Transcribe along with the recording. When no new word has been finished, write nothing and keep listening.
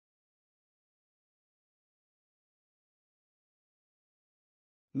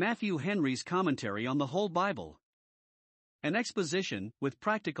Matthew Henry's Commentary on the Whole Bible. An exposition, with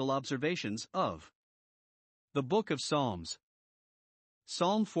practical observations, of the Book of Psalms.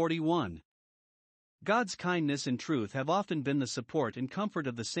 Psalm 41. God's kindness and truth have often been the support and comfort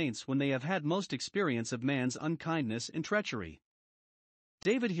of the saints when they have had most experience of man's unkindness and treachery.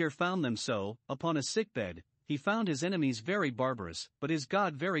 David here found them so. Upon a sickbed, he found his enemies very barbarous, but his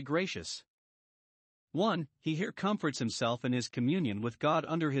God very gracious. 1. He here comforts himself in his communion with God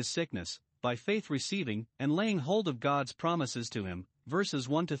under his sickness, by faith receiving and laying hold of God's promises to him, verses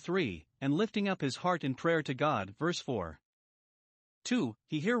 1-3, and lifting up his heart in prayer to God, verse 4. 2.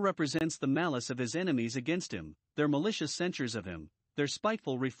 He here represents the malice of his enemies against him, their malicious censures of him, their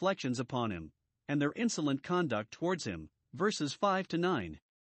spiteful reflections upon him, and their insolent conduct towards him, verses 5-9.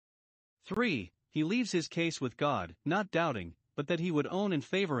 3. He leaves his case with God, not doubting, but that he would own and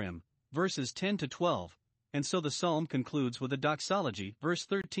favor him, verses 10-12, and so the psalm concludes with a doxology, verse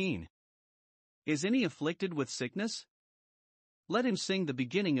 13. Is any afflicted with sickness? Let him sing the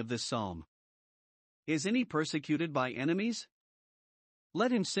beginning of this psalm. Is any persecuted by enemies?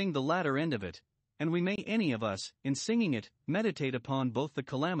 Let him sing the latter end of it, and we may any of us, in singing it, meditate upon both the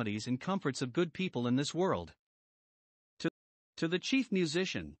calamities and comforts of good people in this world. To the chief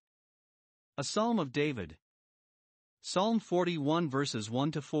musician. A Psalm of David. Psalm 41 verses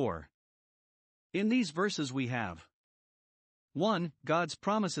 1-4. In these verses we have 1. God's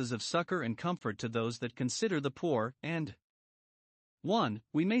promises of succor and comfort to those that consider the poor, and 1.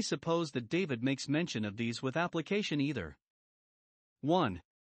 We may suppose that David makes mention of these with application either 1.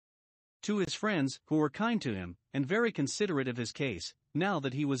 To his friends, who were kind to him, and very considerate of his case, now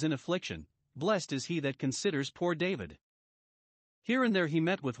that he was in affliction. Blessed is he that considers poor David. Here and there he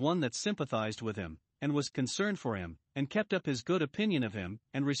met with one that sympathized with him, and was concerned for him, and kept up his good opinion of him,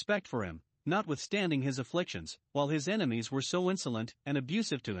 and respect for him, notwithstanding his afflictions, while his enemies were so insolent and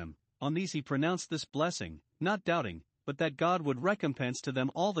abusive to him. On these he pronounced this blessing, not doubting, but that God would recompense to them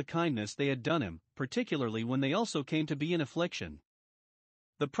all the kindness they had done him, particularly when they also came to be in affliction.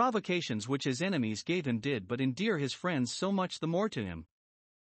 The provocations which his enemies gave him did but endear his friends so much the more to him.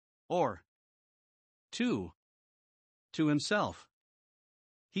 Or 2. To himself.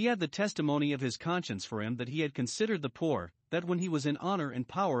 He had the testimony of his conscience for him that he had considered the poor, that when he was in honor and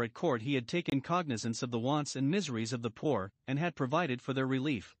power at court he had taken cognizance of the wants and miseries of the poor, and had provided for their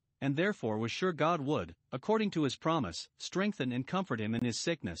relief, and therefore was sure God would, according to his promise, strengthen and comfort him in his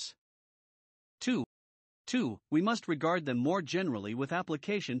sickness. 2. We must regard them more generally with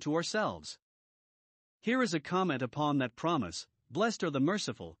application to ourselves. Here is a comment upon that promise: Blessed are the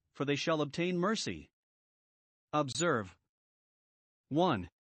merciful, for they shall obtain mercy. Observe 1.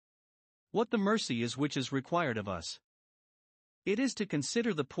 What the mercy is which is required of us. It is to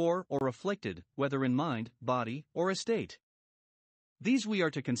consider the poor or afflicted, whether in mind, body, or estate. These we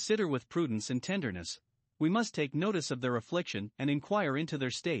are to consider with prudence and tenderness. We must take notice of their affliction and inquire into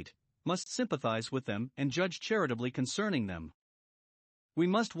their state, must sympathize with them and judge charitably concerning them. We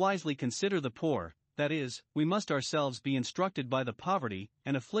must wisely consider the poor, that is, we must ourselves be instructed by the poverty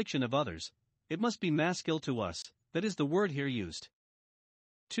and affliction of others. It must be maskil to us, that is the word here used.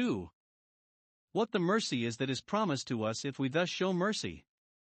 2. What the mercy is that is promised to us if we thus show mercy.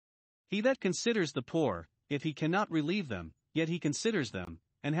 He that considers the poor, if he cannot relieve them, yet he considers them,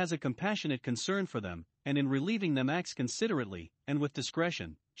 and has a compassionate concern for them, and in relieving them acts considerately, and with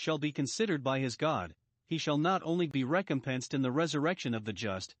discretion, shall be considered by his God. He shall not only be recompensed in the resurrection of the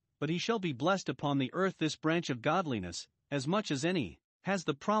just, but he shall be blessed upon the earth. This branch of godliness, as much as any, has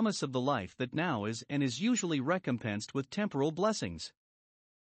the promise of the life that now is and is usually recompensed with temporal blessings.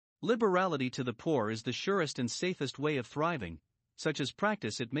 Liberality to the poor is the surest and safest way of thriving. Such as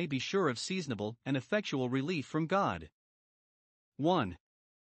practice it may be sure of seasonable and effectual relief from God. 1.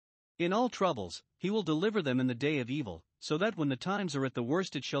 In all troubles, he will deliver them in the day of evil, so that when the times are at the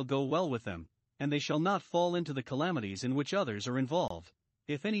worst it shall go well with them, and they shall not fall into the calamities in which others are involved.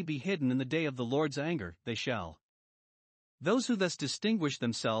 If any be hidden in the day of the Lord's anger, they shall. Those who thus distinguish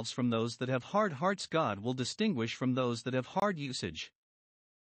themselves from those that have hard hearts God will distinguish from those that have hard usage.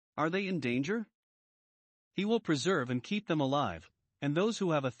 Are they in danger? He will preserve and keep them alive, and those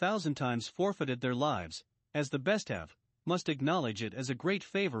who have 1,000 times forfeited their lives, as the best have, must acknowledge it as a great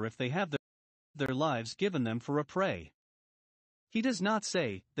favor if they have their lives given them for a prey. He does not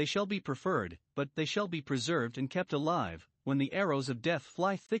say, they shall be preferred, but they shall be preserved and kept alive, when the arrows of death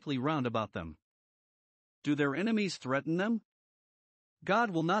fly thickly round about them. Do their enemies threaten them?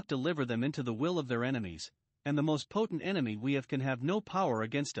 God will not deliver them into the will of their enemies, and the most potent enemy we have can have no power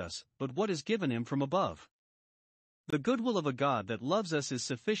against us, but what is given him from above. The goodwill of a God that loves us is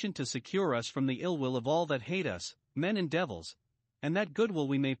sufficient to secure us from the ill will of all that hate us, men and devils, and that goodwill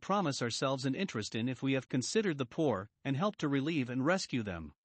we may promise ourselves an interest in if we have considered the poor, and helped to relieve and rescue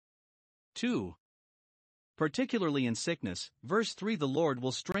them. 2. Particularly in sickness, verse 3, the Lord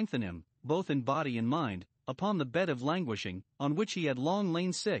will strengthen him, both in body and mind, upon the bed of languishing, on which he had long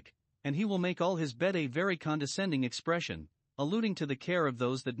lain sick, and he will make all his bed, a very condescending expression, alluding to the care of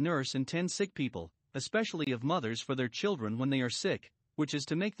those that nurse and tend sick people, especially of mothers for their children when they are sick, which is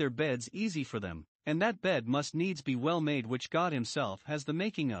to make their beds easy for them, and that bed must needs be well made, which God himself has the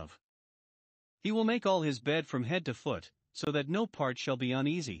making of. He will make all his bed from head to foot, so that no part shall be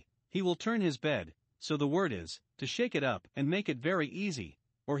uneasy. He will turn his bed, so the word is, to shake it up and make it very easy,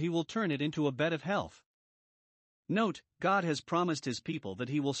 or he will turn it into a bed of health. Note, God has promised his people that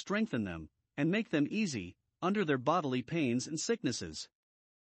he will strengthen them, and make them easy, under their bodily pains and sicknesses.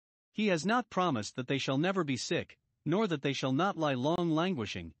 He has not promised that they shall never be sick, nor that they shall not lie long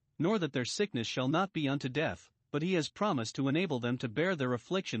languishing, nor that their sickness shall not be unto death, but he has promised to enable them to bear their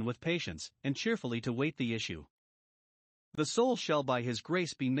affliction with patience, and cheerfully to wait the issue. The soul shall by his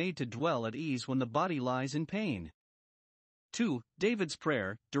grace be made to dwell at ease when the body lies in pain. 2. David's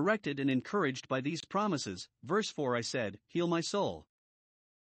prayer, directed and encouraged by these promises, verse 4, I said, heal my soul.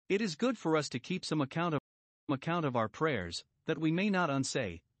 It is good for us to keep some account of our prayers, that we may not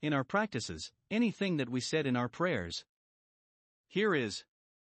unsay, in our practices, anything that we said in our prayers. Here is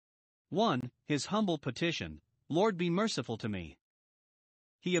 1. His humble petition, Lord, be merciful to me.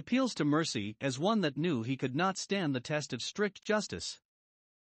 He appeals to mercy as one that knew he could not stand the test of strict justice.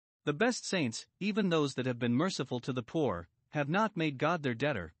 The best saints, even those that have been merciful to the poor, have not made God their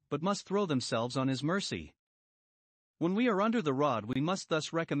debtor, but must throw themselves on his mercy. When we are under the rod, we must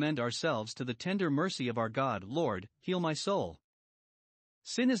thus recommend ourselves to the tender mercy of our God. Lord, heal my soul.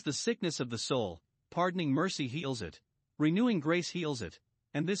 Sin is the sickness of the soul, pardoning mercy heals it, renewing grace heals it,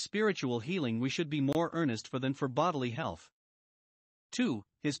 and this spiritual healing we should be more earnest for than for bodily health. 2.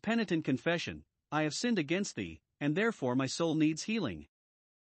 His penitent confession, I have sinned against thee, and therefore my soul needs healing.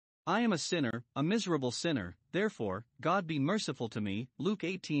 I am a sinner, a miserable sinner, therefore, God be merciful to me. Luke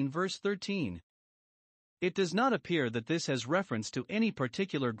 18 verse 13. It does not appear that this has reference to any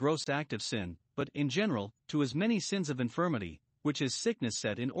particular gross act of sin, but, in general, to as many sins of infirmity, which his sickness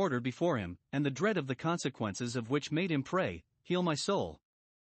set in order before him, and the dread of the consequences of which made him pray, heal my soul.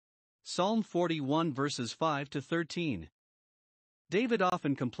 Psalm 41 verses 5 to 13. David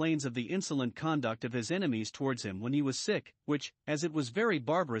often complains of the insolent conduct of his enemies towards him when he was sick, which, as it was very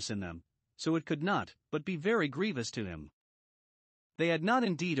barbarous in them, so it could not but be very grievous to him. They had not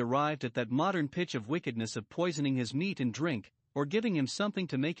indeed arrived at that modern pitch of wickedness of poisoning his meat and drink, or giving him something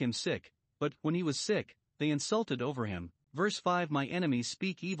to make him sick, but, when he was sick, they insulted over him. Verse 5, my enemies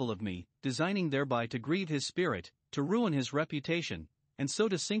speak evil of me, designing thereby to grieve his spirit, to ruin his reputation, and so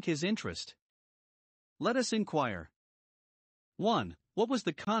to sink his interest. Let us inquire. 1. What was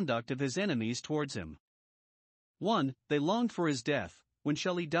the conduct of his enemies towards him? 1. They longed for his death. When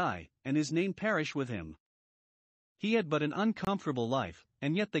shall he die, and his name perish with him? He had but an uncomfortable life,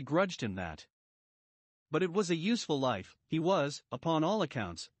 and yet they grudged him that. But it was a useful life. He was, upon all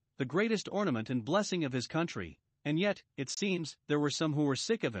accounts, the greatest ornament and blessing of his country, and yet, it seems, there were some who were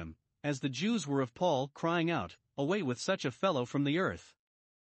sick of him, as the Jews were of Paul, crying out, away with such a fellow from the earth.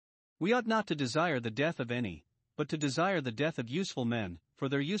 We ought not to desire the death of any, but to desire the death of useful men, for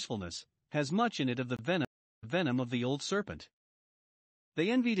their usefulness has much in it of the venom of the old serpent.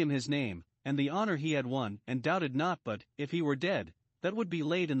 They envied him his name, and the honor he had won, and doubted not but, if he were dead, that would be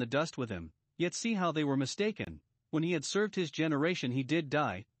laid in the dust with him. Yet see how they were mistaken. When he had served his generation he did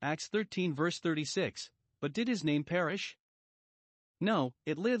die, Acts 13 verse 36, but did his name perish? No,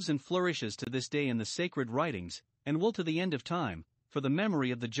 it lives and flourishes to this day in the sacred writings, and will to the end of time, for the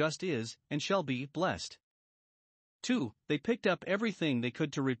memory of the just is, and shall be, blessed. 2. They picked up everything they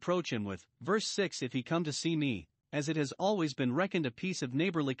could to reproach him with. Verse 6, if he come to see me, as it has always been reckoned a piece of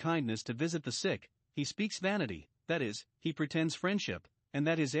neighborly kindness to visit the sick, he speaks vanity, that is, he pretends friendship, and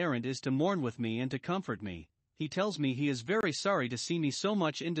that his errand is to mourn with me and to comfort me. He tells me he is very sorry to see me so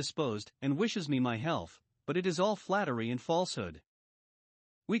much indisposed, and wishes me my health, but it is all flattery and falsehood.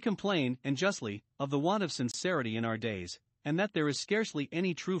 We complain, and justly, of the want of sincerity in our days, and that there is scarcely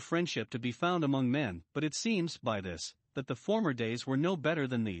any true friendship to be found among men, but it seems, by this, that the former days were no better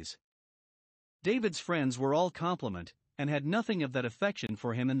than these. David's friends were all compliment, and had nothing of that affection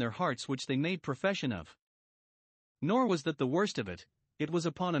for him in their hearts which they made profession of. Nor was that the worst of it. It was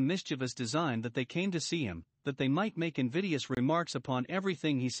upon a mischievous design that they came to see him, that they might make invidious remarks upon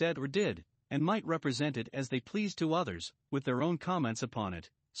everything he said or did, and might represent it as they pleased to others, with their own comments upon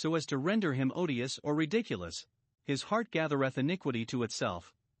it, so as to render him odious or ridiculous. His heart gathereth iniquity to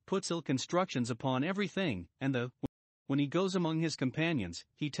itself, puts ill constructions upon everything, and when he goes among his companions,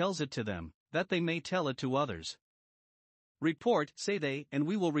 he tells it to them, that they may tell it to others. Report, say they, and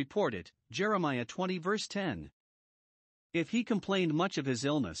we will report it. Jeremiah 20 verse 10. If he complained much of his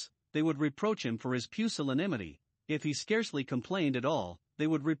illness, they would reproach him for his pusillanimity. If he scarcely complained at all, they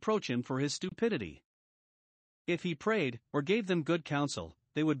would reproach him for his stupidity. If he prayed, or gave them good counsel,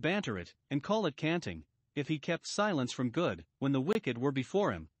 they would banter it, and call it canting. If he kept silence from good, when the wicked were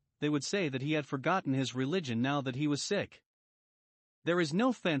before him, they would say that he had forgotten his religion now that he was sick. There is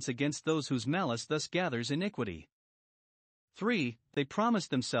no fence against those whose malice thus gathers iniquity. 3. They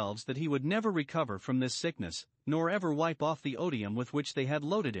promised themselves that he would never recover from this sickness, nor ever wipe off the odium with which they had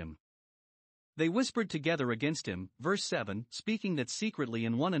loaded him. They whispered together against him, verse 7, speaking that secretly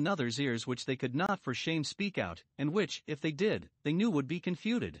in one another's ears which they could not for shame speak out, and which, if they did, they knew would be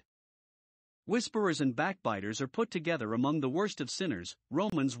confuted. Whisperers and backbiters are put together among the worst of sinners,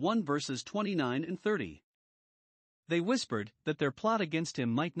 Romans 1 verses 29 and 30. They whispered, that their plot against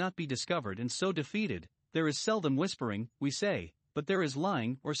him might not be discovered and so defeated. There is seldom whispering, we say, but there is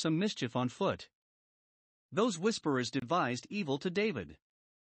lying or some mischief on foot. Those whisperers devised evil to David.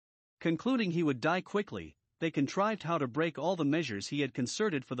 Concluding he would die quickly, they contrived how to break all the measures he had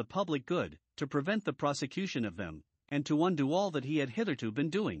concerted for the public good, to prevent the prosecution of them, and to undo all that he had hitherto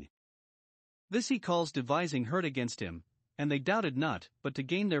been doing. This he calls devising hurt against him, and they doubted not, but to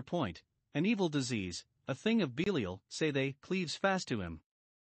gain their point, an evil disease, a thing of Belial, say they, cleaves fast to him.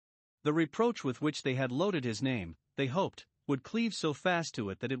 The reproach with which they had loaded his name, they hoped, would cleave so fast to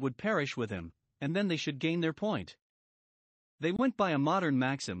it that it would perish with him, and then they should gain their point. They went by a modern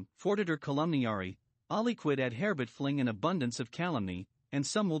maxim, fortiter calumniari, aliquid adherbit, fling an abundance of calumny, and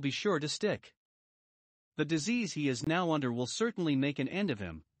some will be sure to stick. The disease he is now under will certainly make an end of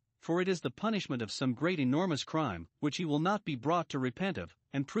him, for it is the punishment of some great enormous crime, which he will not be brought to repent of,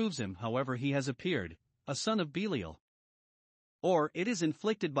 and proves him, however he has appeared, a son of Belial. Or it is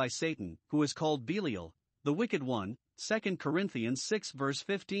inflicted by Satan, who is called Belial, the wicked one, 2 Corinthians 6 verse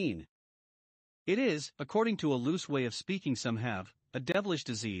 15. It is, according to a loose way of speaking some have, a devilish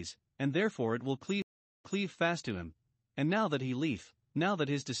disease, and therefore it will cleave fast to him. And now that he leaf, now that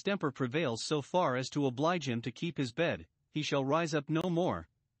his distemper prevails so far as to oblige him to keep his bed, he shall rise up no more.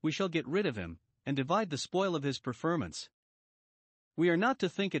 We shall get rid of him, and divide the spoil of his preferments. We are not to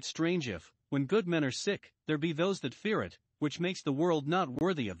think it strange if, when good men are sick, there be those that fear it, which makes the world not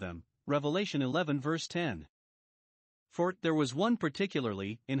worthy of them. Revelation 11 verse 10. For there was one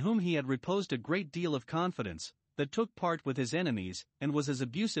particularly, in whom he had reposed a great deal of confidence, that took part with his enemies, and was as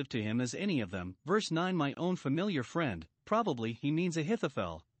abusive to him as any of them. Verse 9. My own familiar friend, probably he means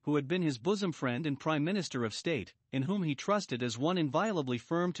Ahithophel, who had been his bosom friend and prime minister of state, in whom he trusted as one inviolably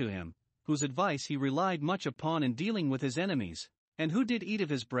firm to him, whose advice he relied much upon in dealing with his enemies, and who did eat of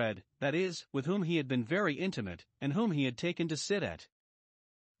his bread, that is, with whom he had been very intimate, and whom he had taken to sit at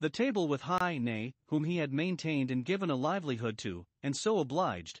the table with nay, whom he had maintained and given a livelihood to, and so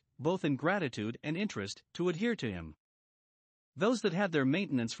obliged, both in gratitude and interest, to adhere to him. Those that had their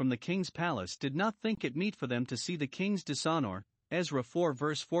maintenance from the king's palace did not think it meet for them to see the king's dishonor, Ezra 4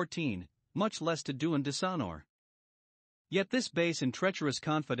 verse 14, much less to do in dishonor. Yet this base and treacherous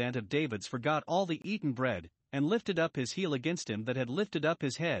confidant of David's forgot all the eaten bread, and lifted up his heel against him that had lifted up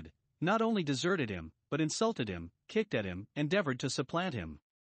his head, not only deserted him, but insulted him, kicked at him, endeavored to supplant him.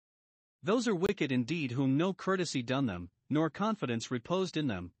 Those are wicked indeed whom no courtesy done them, nor confidence reposed in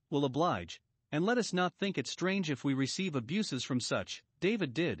them, will oblige, and let us not think it strange if we receive abuses from such.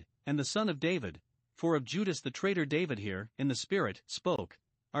 David did, and the son of David, for of Judas the traitor David here, in the Spirit, spoke.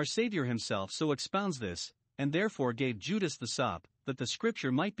 Our Savior himself so expounds this, and therefore gave Judas the sop, that the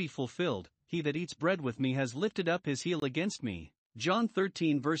scripture might be fulfilled, he that eats bread with me has lifted up his heel against me. John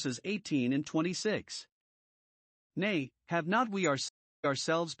 13 verses 18 and 26. Nay, have not we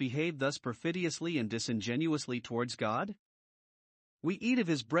ourselves behaved thus perfidiously and disingenuously towards God? We eat of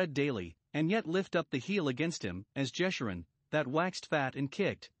his bread daily, and yet lift up the heel against him, as Jeshurun, that waxed fat and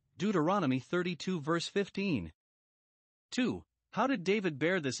kicked. Deuteronomy 32 verse 15. 2. How did David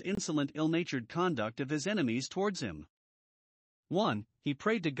bear this insolent ill-natured conduct of his enemies towards him? 1. He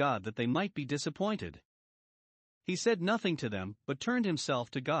prayed to God that they might be disappointed. He said nothing to them, but turned himself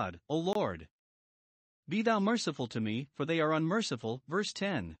to God. O Lord, be thou merciful to me, for they are unmerciful. Verse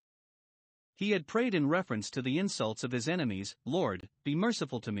 10. He had prayed in reference to the insults of his enemies, Lord, be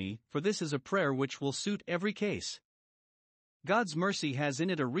merciful to me, for this is a prayer which will suit every case. God's mercy has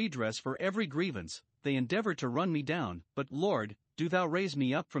in it a redress for every grievance. They endeavor to run me down, but, Lord, do thou raise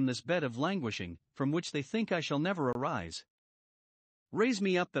me up from this bed of languishing, from which they think I shall never arise. Raise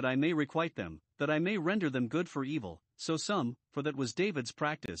me up that I may requite them, that I may render them good for evil. So some, for that was David's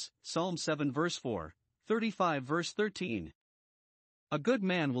practice, Psalm 7 verse 4. 35 verse 13. A good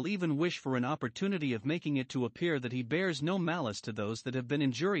man will even wish for an opportunity of making it to appear that he bears no malice to those that have been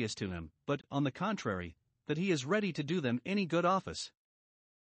injurious to him, but, on the contrary, that he is ready to do them any good office.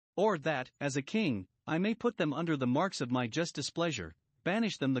 Or that, as a king, I may put them under the marks of my just displeasure,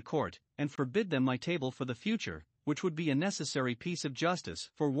 banish them the court, and forbid them my table for the future, which would be a necessary piece of justice,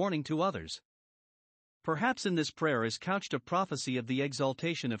 for warning to others. Perhaps in this prayer is couched a prophecy of the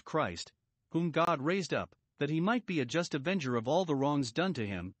exaltation of Christ, whom God raised up, that he might be a just avenger of all the wrongs done to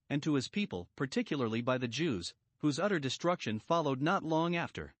him, and to his people, particularly by the Jews, whose utter destruction followed not long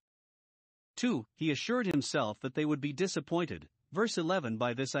after. 2. He assured himself that they would be disappointed. Verse 11.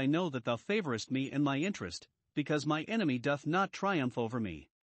 By this I know that thou favorest me and my interest, because my enemy doth not triumph over me.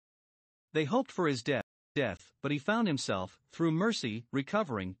 They hoped for his death, but he found himself, through mercy,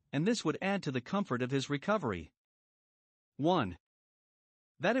 recovering, and this would add to the comfort of his recovery. 1.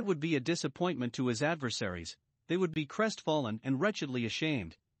 That it would be a disappointment to his adversaries, they would be crestfallen and wretchedly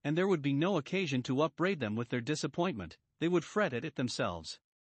ashamed, and there would be no occasion to upbraid them with their disappointment, they would fret at it themselves.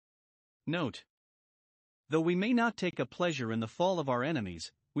 Note: though we may not take a pleasure in the fall of our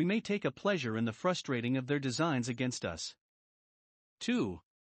enemies, we may take a pleasure in the frustrating of their designs against us. 2.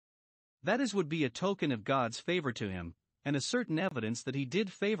 That is would be a token of God's favor to him, and a certain evidence that he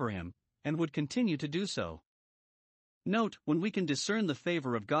did favor him, and would continue to do so. Note, when we can discern the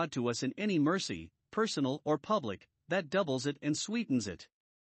favor of God to us in any mercy, personal or public, that doubles it and sweetens it.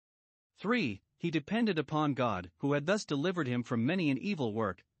 3. He depended upon God, who had thus delivered him from many an evil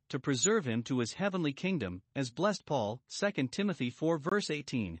work, to preserve him to his heavenly kingdom, as blessed Paul, 2 Timothy 4 verse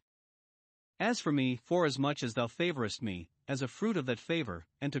 18. As for me, forasmuch as thou favorest me, as a fruit of that favor,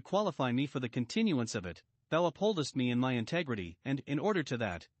 and to qualify me for the continuance of it, thou upholdest me in my integrity, and, in order to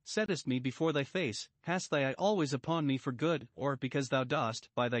that, settest me before thy face, hast thy eye always upon me for good, or, because thou dost,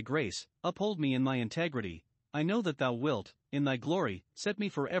 by thy grace, uphold me in my integrity, I know that thou wilt, in thy glory, set me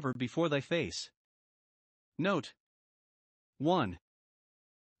forever before thy face. Note: 1.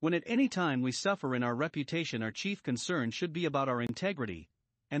 When at any time we suffer in our reputation, our chief concern should be about our integrity,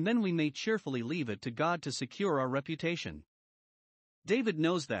 and then we may cheerfully leave it to God to secure our reputation. David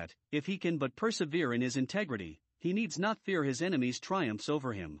knows that, if he can but persevere in his integrity, he needs not fear his enemies' triumphs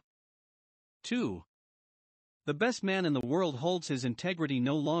over him. 2. The best man in the world holds his integrity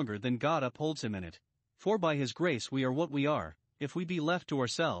no longer than God upholds him in it, for by his grace we are what we are. If we be left to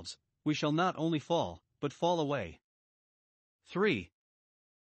ourselves, we shall not only fall, but fall away. 3.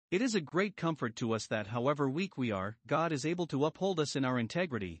 It is a great comfort to us that however weak we are, God is able to uphold us in our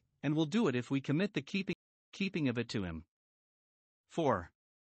integrity, and will do it if we commit the keeping of it to him. 4.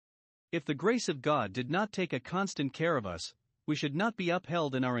 If the grace of God did not take a constant care of us, we should not be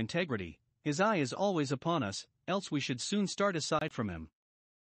upheld in our integrity. His eye is always upon us, else we should soon start aside from him.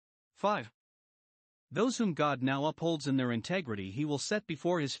 5. Those whom God now upholds in their integrity he will set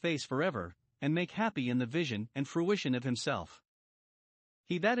before his face forever, and make happy in the vision and fruition of himself.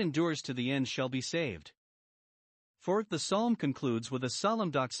 He that endures to the end shall be saved. For the psalm concludes with a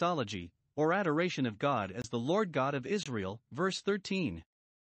solemn doxology, or adoration of God as the Lord God of Israel, verse 13.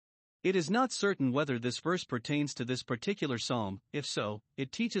 It is not certain whether this verse pertains to this particular psalm. If so,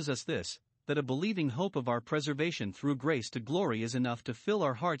 it teaches us this, that a believing hope of our preservation through grace to glory is enough to fill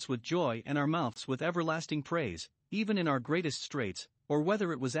our hearts with joy and our mouths with everlasting praise, even in our greatest straits, or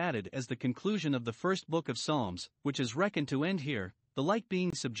whether it was added as the conclusion of the first book of Psalms, which is reckoned to end here, the like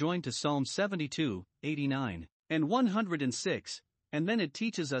being subjoined to Psalm 72, 89, and 106, and then it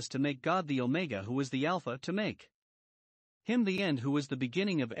teaches us to make God the Omega who is the Alpha to make him the end who is the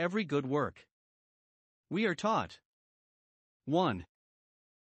beginning of every good work. We are taught 1.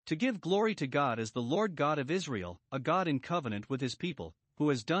 To give glory to God as the Lord God of Israel, a God in covenant with his people, who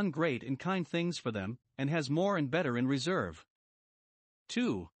has done great and kind things for them, and has more and better in reserve.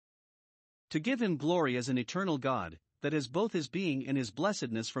 2. To give him glory as an eternal God, that is both his being and his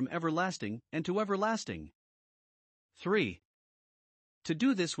blessedness from everlasting and to everlasting. 3. To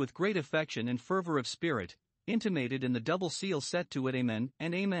do this with great affection and fervor of spirit, intimated in the double seal set to it Amen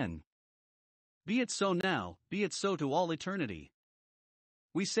and Amen. Be it so now, be it so to all eternity.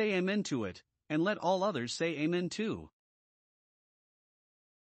 We say Amen to it, and let all others say Amen too.